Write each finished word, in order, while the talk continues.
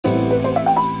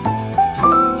Everyone,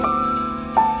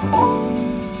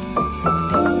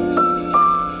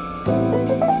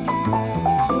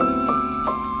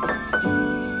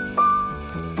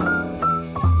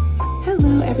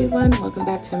 welcome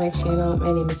back to my channel.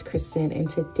 My name is Kristen and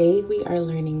today we are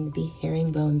learning the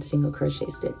herringbone single crochet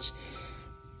stitch.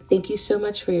 Thank you so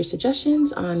much for your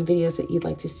suggestions on videos that you'd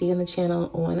like to see on the channel.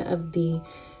 One of the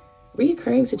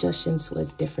reoccurring suggestions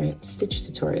was different stitch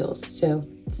tutorials. So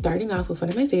starting off with one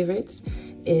of my favorites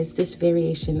is this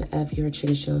variation of your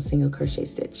traditional single crochet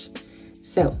stitch.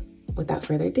 So without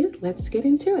further ado, let's get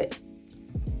into it.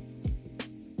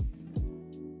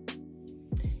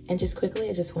 And just quickly,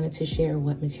 I just wanted to share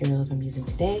what materials I'm using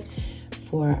today.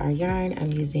 For our yarn,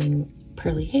 I'm using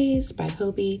Pearly Haze by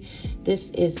Hobbii. This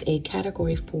is a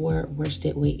category 4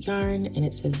 worsted weight yarn, and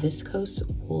it's a viscose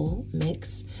wool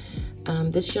mix.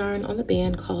 This yarn on the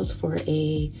band calls for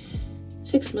a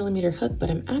 6mm hook, but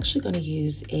I'm actually going to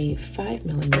use a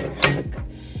 5mm hook.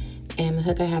 And the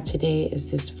hook I have today is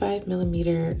this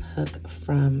 5mm hook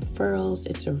from Furls.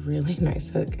 It's a really nice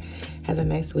hook, has a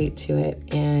nice weight to it.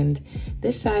 And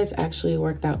this size actually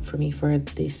worked out for me for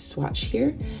this swatch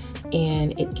here.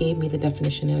 And it gave me the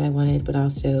definition that I wanted, but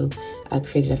also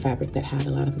created a fabric that had a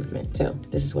lot of movement. So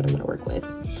this is what I'm gonna work with.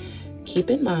 Keep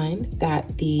in mind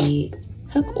that the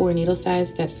hook or needle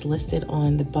size that's listed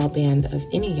on the ball band of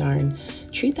any yarn,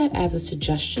 treat that as a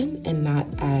suggestion and not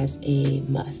as a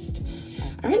must.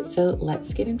 All right, so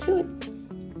let's get into it.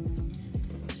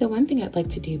 So one thing I'd like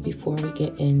to do before we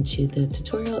get into the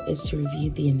tutorial is to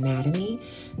review the anatomy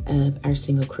of our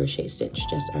single crochet stitch,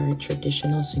 just our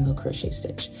traditional single crochet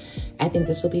stitch. I think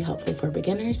this will be helpful for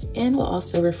beginners and will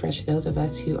also refresh those of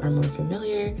us who are more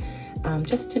familiar,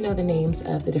 just to know the names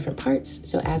of the different parts.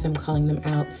 So as I'm calling them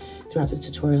out throughout the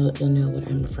tutorial, you'll know what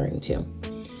I'm referring to.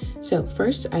 So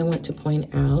first, I want to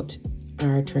point out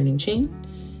our turning chain.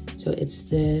 So it's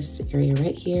this area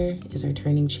right here is our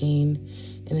turning chain.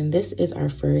 And then this is our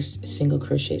first single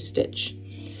crochet stitch.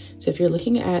 So if you're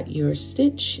looking at your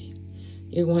stitch,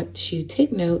 you want to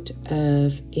take note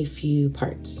of a few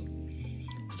parts.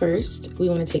 First, we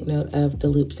want to take note of the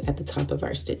loops at the top of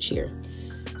our stitch here.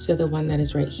 So the one that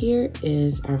is right here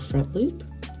is our front loop.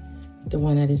 The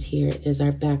one that is here is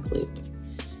our back loop.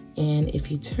 And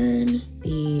if you turn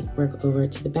the work over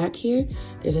to the back here,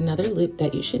 there's another loop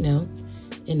that you should know,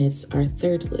 and it's our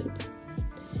third loop.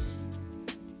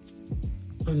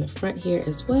 On the front here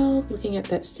as well, looking at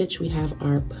that stitch, we have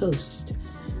our post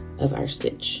of our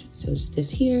stitch. So it's this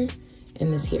here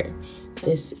and this here.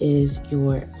 This is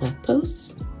your left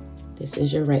post, this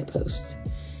is your right post.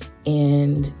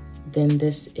 And then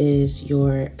this is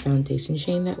your foundation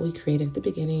chain that we created at the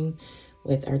beginning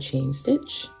with our chain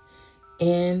stitch.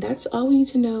 And that's all we need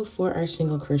to know for our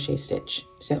single crochet stitch.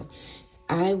 So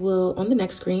I will, on the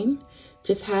next screen,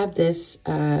 just have this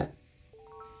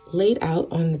laid out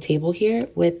on the table here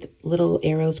with little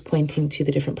arrows pointing to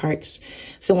the different parts.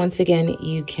 So once again,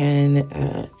 you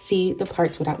can see the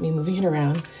parts without me moving it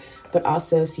around, but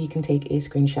also so you can take a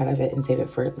screenshot of it and save it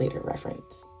for later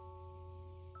reference.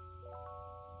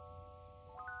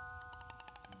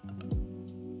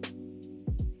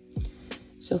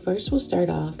 So first we'll start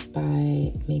off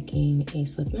by making a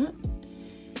slip knot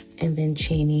and then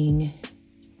chaining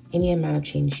any amount of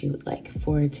chains you would like.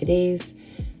 For today's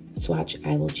swatch,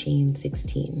 I will chain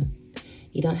 16.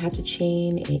 You don't have to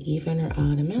chain an even or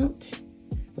odd amount,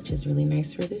 which is really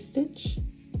nice for this stitch.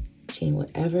 Chain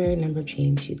whatever number of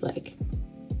chains you'd like.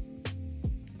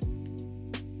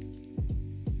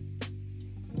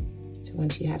 So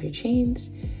once you have your chains,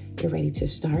 you're ready to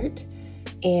start.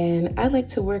 And I like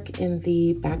to work in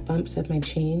the back bumps of my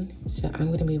chain. So I'm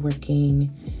going to be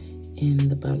working in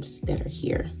the bumps that are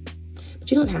here.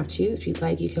 But you don't have to. If you'd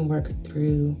like, you can work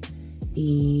through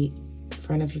the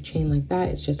front of your chain like that.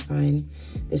 It's just fine.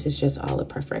 This is just all a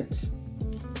preference.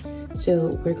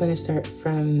 So we're going to start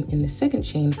from in the second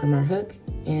chain from our hook,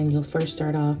 and you'll first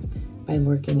start off by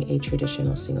working a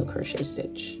traditional single crochet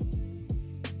stitch.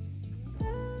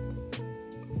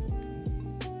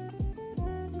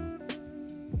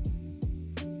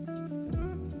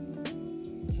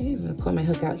 Okay, I'm going to pull my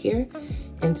hook out here.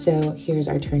 And so here's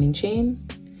our turning chain.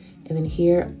 And then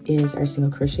here is our single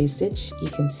crochet stitch. You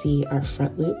can see our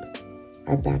front loop,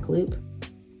 our back loop,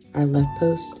 our left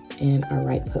post, and our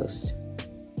right post.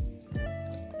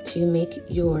 To make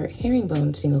your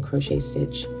herringbone single crochet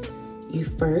stitch, you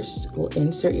first will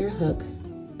insert your hook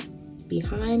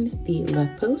behind the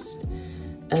left post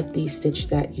of the stitch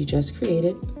that you just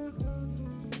created,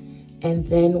 and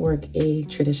then work a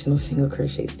traditional single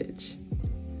crochet stitch.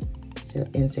 So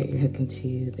insert your hook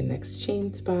into the next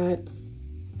chain spot,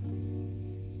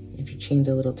 If your chain's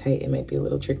a little tight, it might be a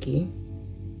little tricky.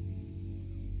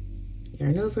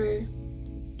 Yarn over,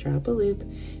 drop a loop,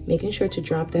 making sure to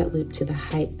drop that loop to the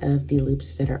height of the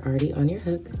loops that are already on your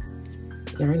hook.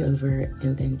 Yarn over,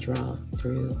 and then draw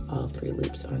through all 3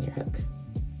 loops on your hook.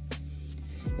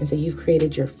 And so you've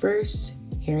created your first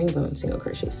herringbone single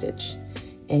crochet stitch,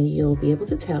 and you'll be able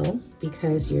to tell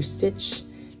because your stitch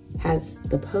has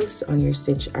the posts on your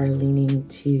stitch are leaning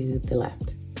to the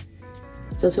left.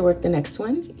 So to work the next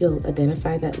one, you'll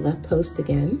identify that left post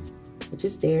again, which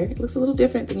is there. It looks a little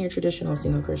different than your traditional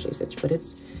single crochet stitch, but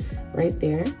it's right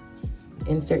there.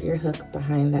 Insert your hook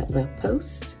behind that left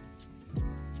post,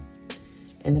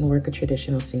 and then work a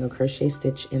traditional single crochet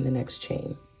stitch in the next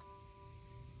chain.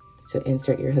 So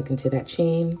insert your hook into that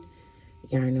chain,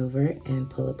 yarn over and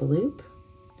pull up a loop,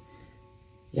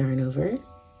 yarn over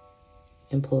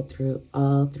and pull through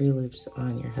all 3 loops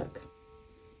on your hook.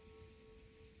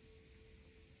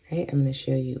 All right, I'm going to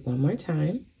show you one more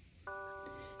time.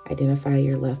 Identify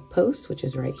your left post, which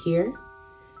is right here.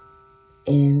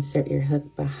 Insert your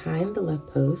hook behind the left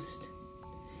post,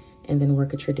 and then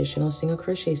work a traditional single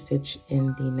crochet stitch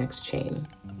in the next chain.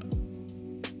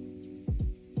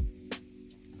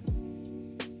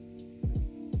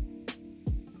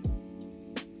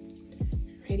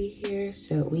 Here,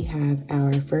 so we have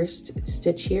our first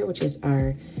stitch here, which is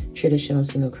our traditional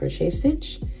single crochet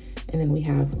stitch, and then we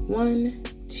have 1,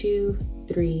 2,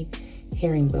 3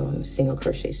 herringbone single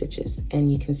crochet stitches,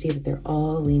 and you can see that they're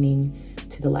all leaning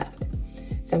to the left.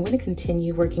 So I'm going to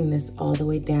continue working this all the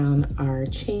way down our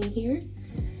chain here,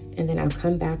 and then I'll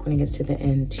come back when it gets to the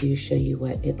end to show you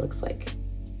what it looks like.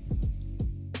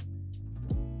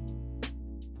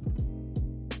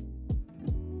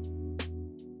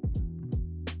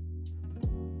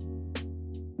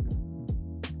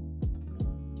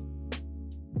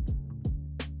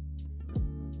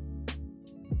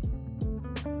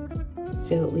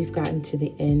 So we've gotten to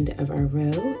the end of our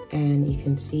row, and you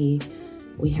can see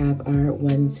we have our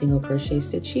 1 single crochet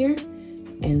stitch here,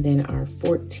 and then our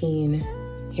 14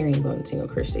 herringbone single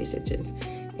crochet stitches.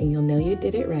 And you'll know you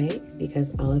did it right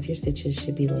because all of your stitches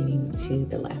should be leaning to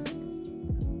the left.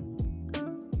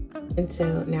 And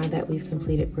so now that we've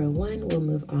completed row 1, we'll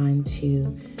move on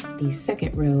to the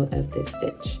second row of this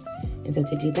stitch. And so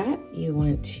to do that, you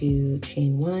want to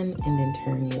chain 1 and then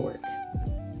turn your work.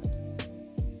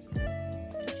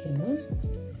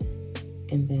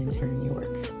 And then turn your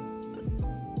work.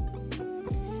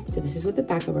 So this is what the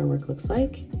back of our work looks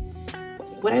like.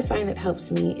 What I find that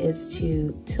helps me is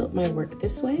to tilt my work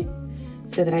this way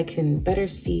so that I can better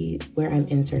see where I'm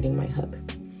inserting my hook.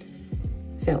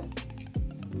 So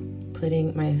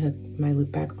putting my loop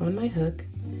back on my hook,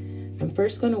 I'm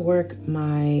first going to work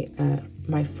my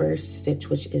my first stitch,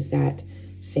 which is that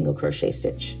single crochet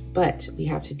stitch, but we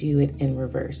have to do it in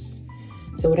reverse.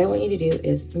 So what I want you to do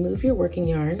is move your working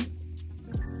yarn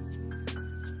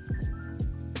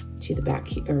to the back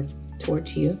or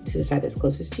towards you, to the side that's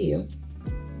closest to you.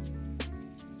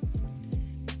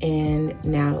 And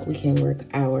now we can work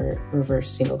our reverse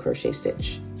single crochet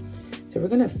stitch. So we're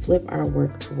going to flip our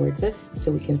work towards us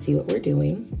so we can see what we're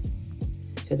doing.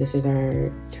 So this is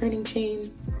our turning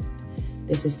chain.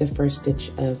 This is the first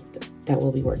stitch that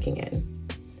we'll be working in.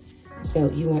 So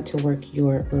you want to work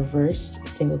your reverse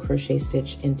single crochet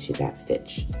stitch into that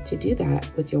stitch. To do that,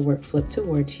 with your work flipped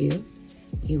towards you,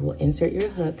 you will insert your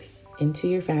hook into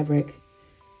your fabric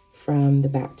from the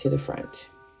back to the front.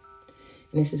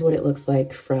 And this is what it looks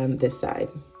like from this side.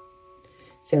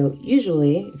 So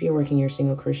usually, if you're working your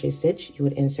single crochet stitch, you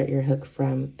would insert your hook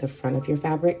from the front of your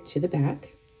fabric to the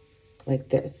back, like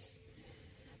this.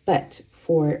 But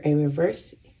for a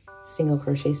reverse single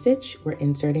crochet stitch, we're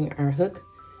inserting our hook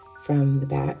from the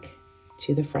back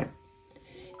to the front.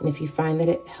 And if you find that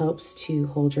it helps to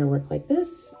hold your work like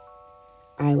this,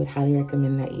 I would highly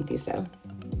recommend that you do so.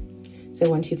 So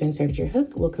once you've inserted your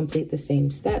hook, we'll complete the same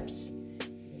steps.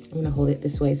 I'm going to hold it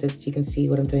this way so that you can see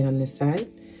what I'm doing on this side,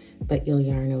 but you'll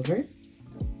yarn over,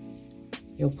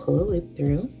 you'll pull a loop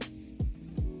through,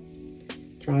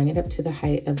 drawing it up to the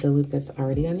height of the loop that's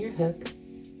already on your hook.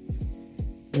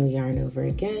 You'll yarn over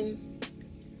again,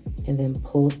 and then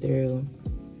pull through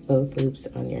both loops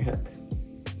on your hook.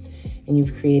 And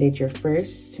you've created your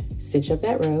first stitch of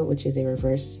that row, which is a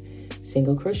reverse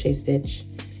single crochet stitch.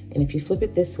 And if you flip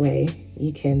it this way,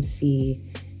 you can see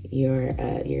your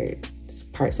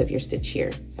parts of your stitch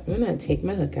here. So I'm gonna take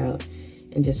my hook out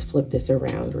and just flip this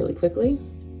around really quickly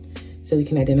so we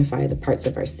can identify the parts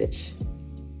of our stitch.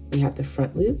 We have the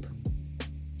front loop,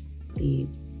 the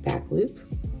back loop,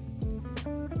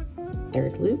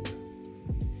 third loop,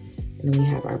 and then we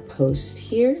have our post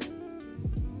here.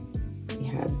 We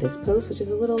have this post, which is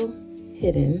a little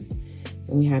hidden,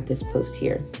 and we have this post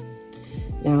here.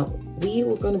 Now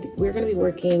we're going to be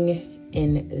working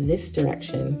in this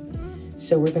direction,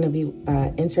 so we're going to be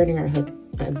inserting our hook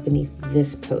beneath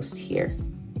this post here.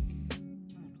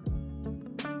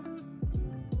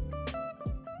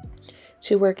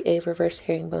 To work a reverse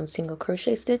herringbone single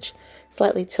crochet stitch,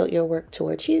 slightly tilt your work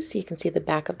towards you so you can see the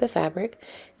back of the fabric,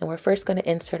 and we're first going to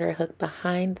insert our hook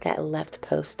behind that left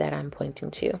post that I'm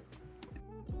pointing to.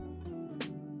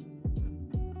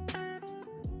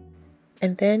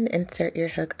 And then insert your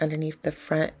hook underneath the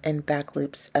front and back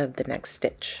loops of the next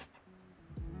stitch.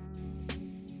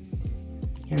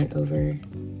 Yarn over,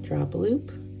 draw up a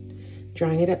loop,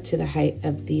 drawing it up to the height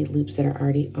of the loops that are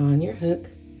already on your hook.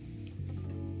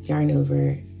 Yarn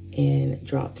over and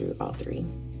draw through all three.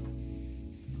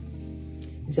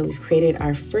 And so we've created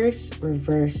our first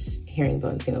reverse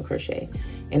herringbone single crochet,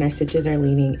 and our stitches are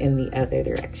leaning in the other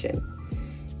direction.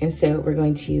 And so we're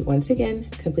going to once again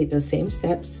complete those same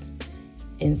steps,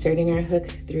 inserting our hook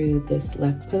through this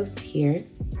left post here,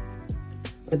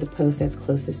 or the post that's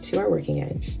closest to our working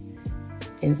edge.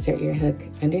 Insert your hook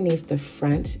underneath the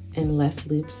front and left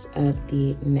loops of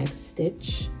the next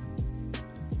stitch.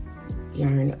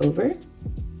 Yarn over,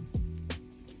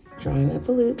 drawing up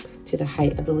a loop to the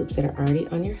height of the loops that are already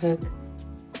on your hook.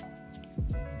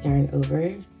 Yarn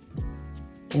over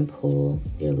and pull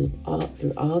your loop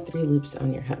through all three loops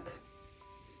on your hook.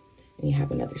 And you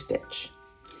have another stitch.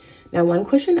 Now, one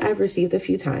question I've received a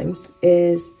few times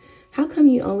is, how come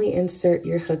you only insert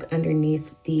your hook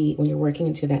underneath when you're working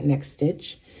into that next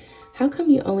stitch, how come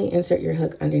you only insert your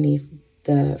hook underneath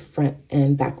the front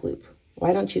and back loop?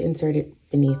 Why don't you insert it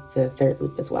beneath the third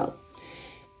loop as well?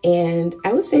 And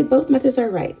I would say both methods are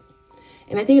right.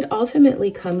 And I think it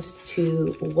ultimately comes to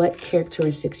what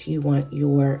characteristics you want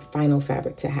your final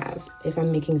fabric to have. If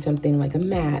I'm making something like a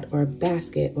mat or a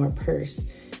basket or a purse,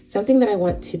 something that I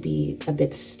want to be a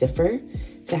bit stiffer,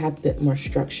 to have a bit more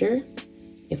structure,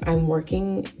 if I'm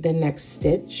working the next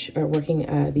stitch or working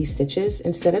these stitches,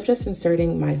 instead of just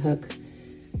inserting my hook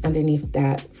underneath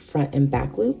that front and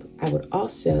back loop, I would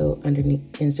also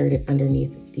insert it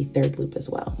underneath the third loop as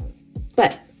well.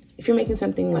 But if you're making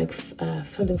something like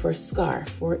something for a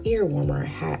scarf or ear warmer or a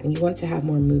hat, and you want to have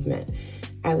more movement,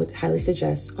 I would highly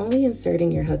suggest only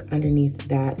inserting your hook underneath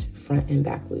that front and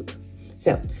back loop.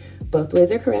 So both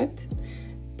ways are correct,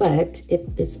 but it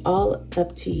is all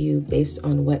up to you based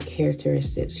on what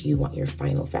characteristics you want your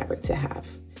final fabric to have.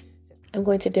 I'm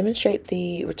going to demonstrate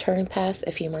the return pass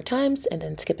a few more times and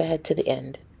then skip ahead to the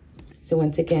end. So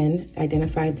once again,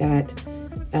 identify that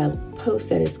post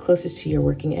that is closest to your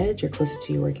working edge or closest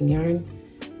to your working yarn.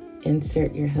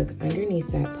 Insert your hook underneath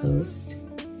that post.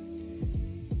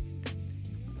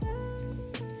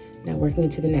 Now working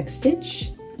into the next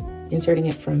stitch, inserting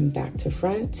it from back to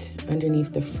front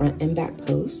underneath the front and back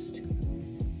post.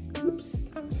 Oops.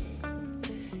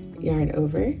 Yarn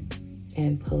over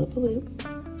and pull up a loop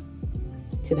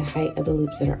to the height of the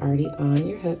loops that are already on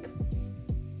your hook.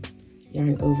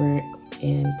 Yarn over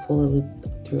and pull a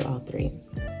loop through all three.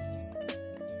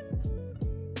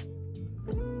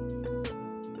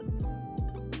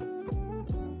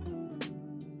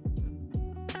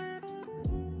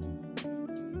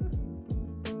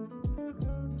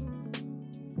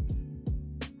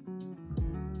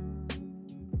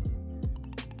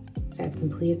 So I've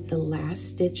completed the last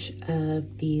stitch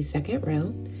of the second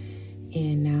row,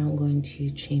 and now I'm going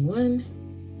to chain one,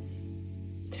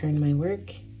 turn my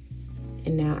work,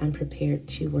 and now I'm prepared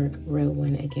to work row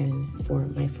one again for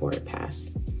my forward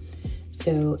pass.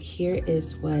 So here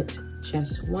is what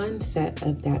just one set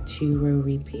of that 2-row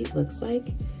repeat looks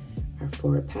like, our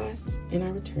forward pass and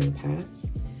our return pass.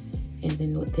 And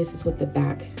then this is what the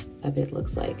back of it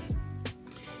looks like.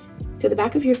 So the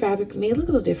back of your fabric may look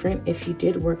a little different if you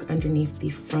did work underneath the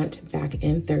front, back,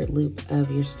 and third loop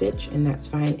of your stitch, and that's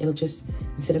fine. It'll just,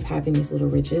 instead of having these little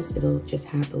ridges, it'll just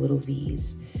have the little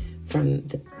V's from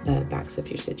the backs of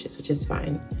your stitches, which is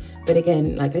fine. But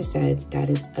again, like I said, that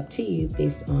is up to you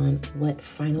based on what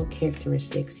final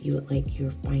characteristics you would like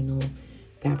your final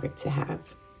fabric to have.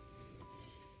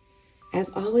 As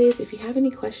always, if you have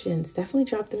any questions, definitely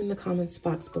drop them in the comments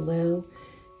box below.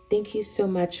 Thank you so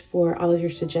much for all of your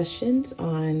suggestions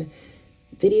on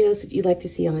videos that you'd like to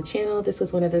see on the channel. This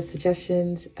was one of the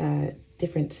suggestions,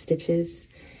 different stitches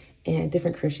and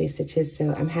different crochet stitches.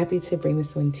 So I'm happy to bring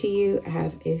this one to you. I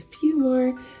have a few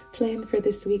more planned for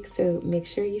this week, so make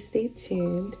sure you stay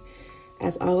tuned.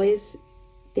 As always,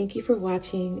 thank you for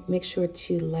watching. Make sure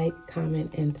to like,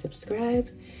 comment, and subscribe.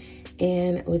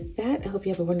 And with that, I hope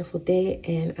you have a wonderful day,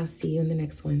 and I'll see you in the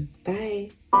next one.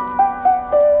 Bye.